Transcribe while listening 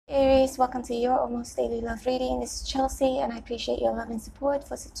Aries, welcome to your almost daily love reading. This is Chelsea, and I appreciate your love and support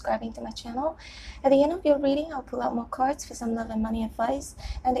for subscribing to my channel. At the end of your reading, I'll pull out more cards for some love and money advice.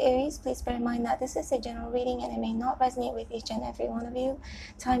 And Aries, please bear in mind that this is a general reading and it may not resonate with each and every one of you.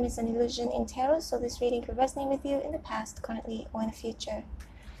 Time is an illusion in tarot, so this reading could resonate with you in the past, currently, or in the future.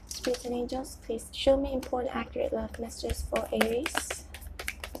 Spirits and angels, please show me important, accurate love messages for Aries.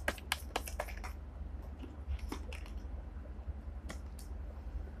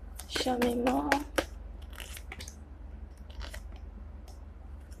 Show me more.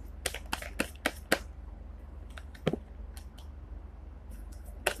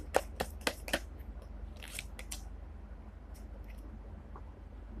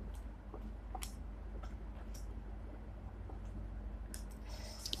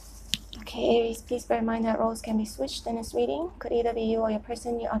 Okay, Aries, please bear in mind that roles can be switched in this reading. Could either be you or your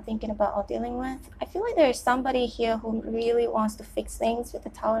person you are thinking about or dealing with. I feel like there is somebody here who really wants to fix things with the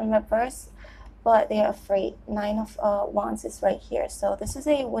Tower in reverse, but they are afraid. 9 of Wands is right here. So this is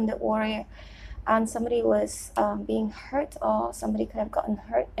a wounded warrior, and somebody was being hurt, or somebody could have gotten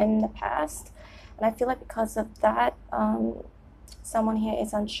hurt in the past. And I feel like because of that, someone here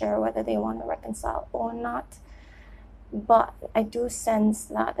is unsure whether they want to reconcile or not. But I do sense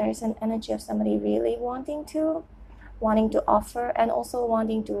that there's an energy of somebody really wanting to offer and also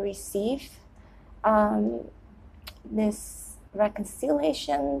wanting to receive this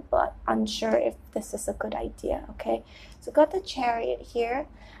reconciliation, but unsure if this is a good idea. Okay, so got the Chariot here,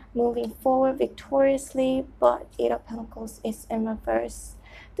 moving forward victoriously, but 8 of Pentacles is in reverse.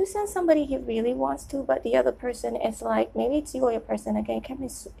 Do sense somebody he really wants to, but the other person is like, maybe it's you or your person. Again,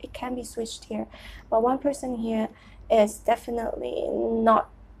 it can be switched here, but one person here is definitely not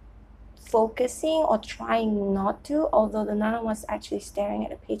focusing or trying not to, although the Nine of Wands actually staring at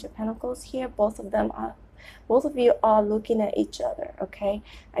the Page of Pentacles here. Both of you are looking at each other, okay,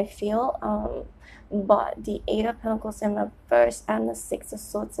 I feel. But the 8 of Pentacles in reverse and the 6 of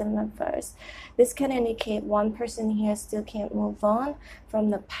Swords in reverse, this can indicate one person here still can't move on from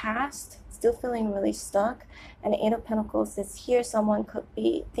the past, still feeling really stuck. And the 8 of Pentacles is here. Someone could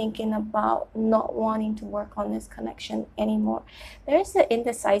be thinking about not wanting to work on this connection anymore. There is an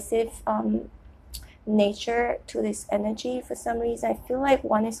indecisive nature to this energy for some reason. I feel like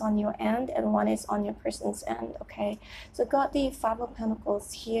one is on your end and one is on your person's end. Okay, so got the 5 of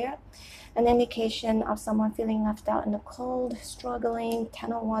Pentacles here, an indication of someone feeling left out in the cold, struggling.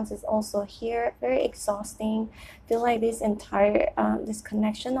 10 of Wands is also here, very exhausting. Feel like this entire this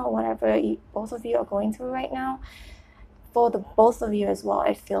connection or whatever both of you are going through right now, for the both of you as well,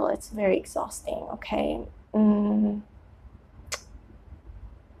 I feel it's very exhausting. Okay,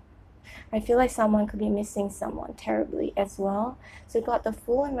 I feel like someone could be missing someone terribly as well. So you got the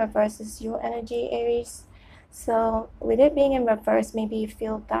Fool in reverse is your energy, Aries. So with it being in reverse, maybe you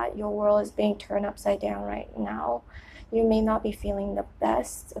feel that your world is being turned upside down right now. You may not be feeling the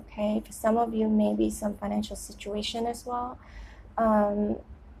best, okay? For some of you, maybe some financial situation as well.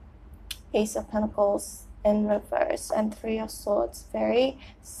 Ace of Pentacles in reverse and 3 of Swords. Very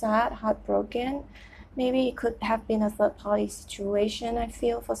sad, heartbroken. Maybe it could have been a third-party situation, I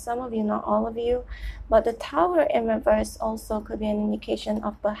feel, for some of you, not all of you. But the Tower in reverse also could be an indication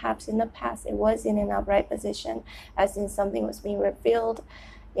of perhaps in the past it was in an upright position, as in something was being revealed.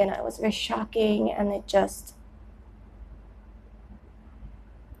 You know, it was very shocking, and it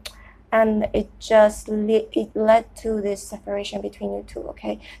led to this separation between you two.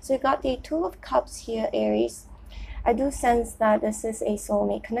 Okay, so you got the 2 of Cups here, Aries. I do sense that this is a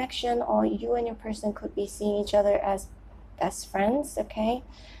soulmate connection, or you and your person could be seeing each other as best friends, okay?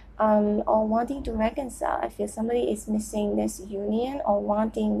 Or wanting to reconcile. I feel somebody is missing this union or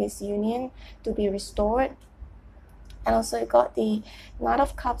wanting this union to be restored. And also you got the Knight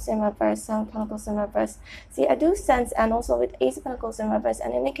of Cups in reverse, 7 of Pentacles in reverse. See, I do sense, and also with Ace of Pentacles in reverse,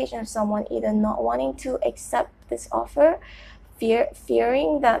 an indication of someone either not wanting to accept this offer,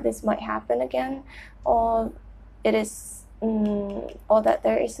 fearing that this might happen again, or it is or that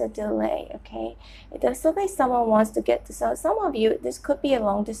there is a delay. Okay, it does look like someone wants to get to some of you. This could be a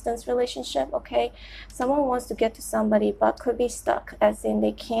long distance relationship. Okay, someone wants to get to somebody but could be stuck, as in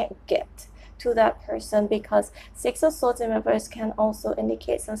they can't get to that person, because 6 of Swords in reverse can also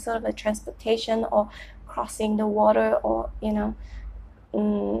indicate some sort of a transportation or crossing the water, or you know,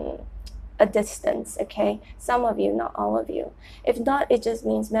 a distance. Okay, some of you, not all of you. If not, it just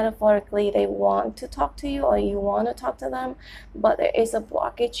means metaphorically they want to talk to you or you want to talk to them, but there is a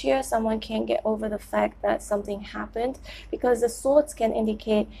blockage here. Someone can't get over the fact that something happened, because the Swords can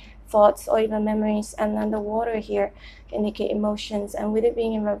indicate thoughts or even memories. And then the water here can indicate emotions, and with it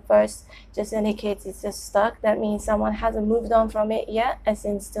being in reverse just indicates it's just stuck. That means someone hasn't moved on from it yet, as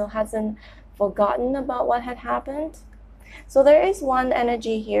in still hasn't forgotten about what had happened. So there is one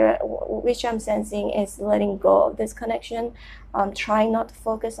energy here which I'm sensing is letting go of this connection, trying not to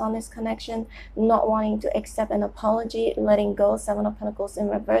focus on this connection, not wanting to accept an apology, letting go. Seven of Pentacles in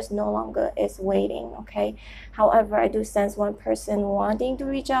reverse no longer is waiting, okay? However, I do sense one person wanting to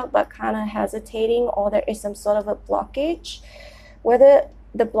reach out but kind of hesitating, or there is some sort of a blockage. Whether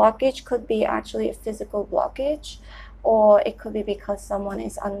the blockage could be actually a physical blockage, or it could be because someone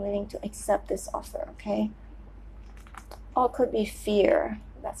is unwilling to accept this offer, okay? Or it could be fear.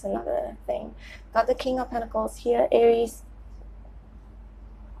 That's another thing. Got the King of Pentacles here, Aries.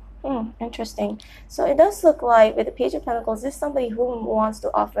 Interesting. So it does look like with the Page of Pentacles, this is somebody who wants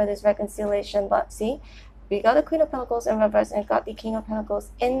to offer this reconciliation. But see, we got the Queen of Pentacles in reverse and got the King of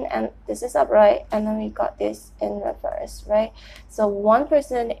Pentacles in, and this is upright, and then we got this in reverse, right? So one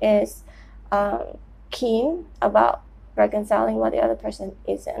person is keen about reconciling while the other person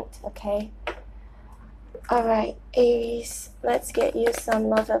isn't, okay? All right, Aries, let's get you some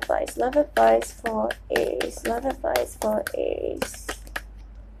love advice. Love advice for Aries. Love advice for Aries.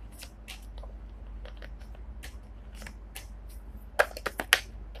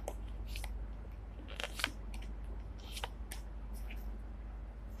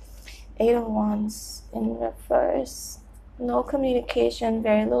 Eight of Wands in reverse. No communication,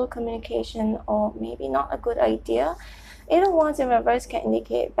 very little communication, or maybe not a good idea. Eight of Wands in reverse can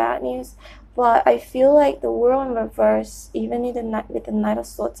indicate bad news. But I feel like the World in reverse, even in the night with the Knight of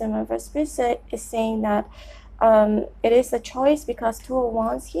Swords in reverse, Spirit is saying that it is a choice, because Two of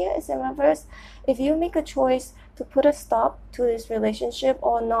Wands here is in reverse. If you make a choice to put a stop to this relationship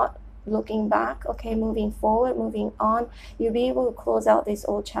or not looking back, okay, moving forward, moving on, you'll be able to close out this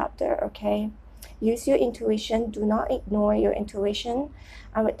old chapter, okay? Use your intuition. Do not ignore your intuition.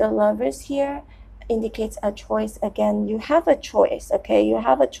 And with the Lovers here, indicates a choice. Again, you have a choice, okay? You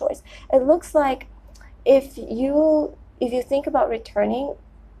have a choice. It looks like if you think about returning,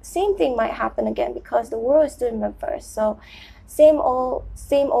 same thing might happen again, because the World is still in reverse. So same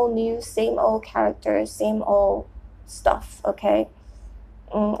old news, same old characters, same old stuff, okay?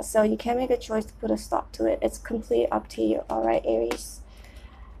 So you can make a choice to put a stop to it. It's completely up to you. All right, Aries.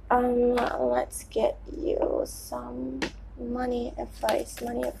 Let's get you some money advice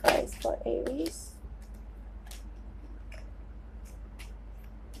for Aries.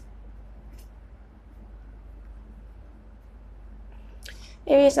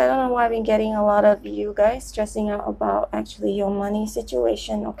 Aries, I don't know why I've been getting a lot of you guys stressing out about actually your money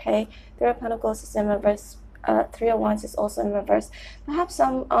situation, okay? Three of Pentacles is in reverse. Three of Wands is also in reverse. Perhaps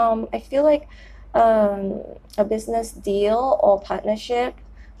some, I feel like a business deal or partnership.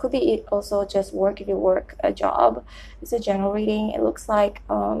 Could be also just work if you work a job. It's a general reading. It looks like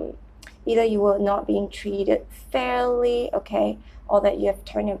either you were not being treated fairly, okay, or that you have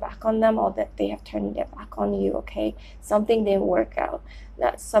turned your back on them, or that they have turned their back on you, okay? Something didn't work out.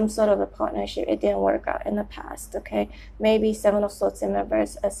 That's some sort of a partnership. It didn't work out in the past, okay? Maybe Seven of Swords in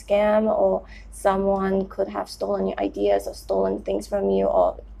reverse, a scam, or someone could have stolen your ideas or stolen things from you,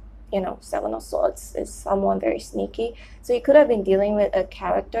 or you know, Seven of Swords is someone very sneaky. So you could have been dealing with a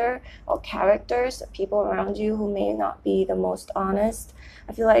character or characters, people around you who may not be the most honest.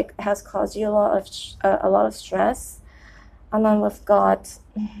 I feel like it has caused you a lot of stress. And then we've got,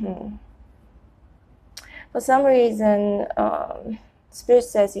 for some reason, Spirit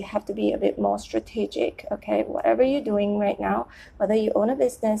says you have to be a bit more strategic, okay? Whatever you're doing right now, whether you own a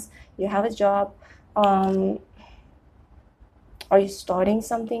business, you have a job, are you starting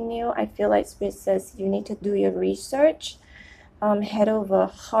something new? I feel like Spirit says you need to do your research, head over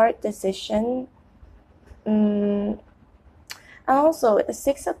heart decision. And also the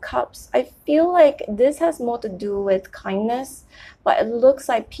Six of Cups, I feel like this has more to do with kindness, but it looks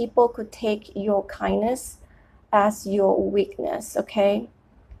like people could take your kindness as your weakness, okay?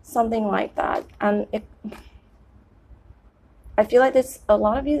 Something like that. And I feel like a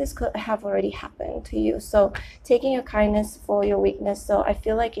lot of you, this could have already happened to you. So taking your kindness for your weakness. So I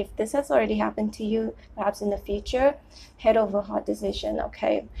feel like if this has already happened to you, perhaps in the future, head over heart decision,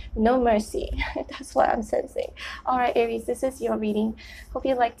 okay? No mercy. That's what I'm sensing. All right, Aries, this is your reading. Hope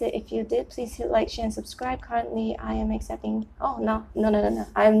you liked it. If you did, please hit like, share, and subscribe. Currently, I am accepting. Oh, no.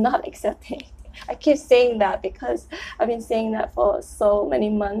 I am not accepting. I keep saying that because I've been saying that for so many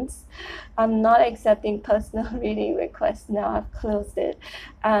months. I'm not accepting personal reading requests now. I've closed it.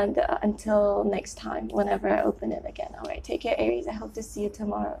 And until next time, whenever I open it again. All right, take care, Aries. I hope to see you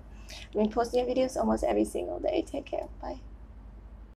tomorrow. I've been posting videos almost every single day. Take care. Bye.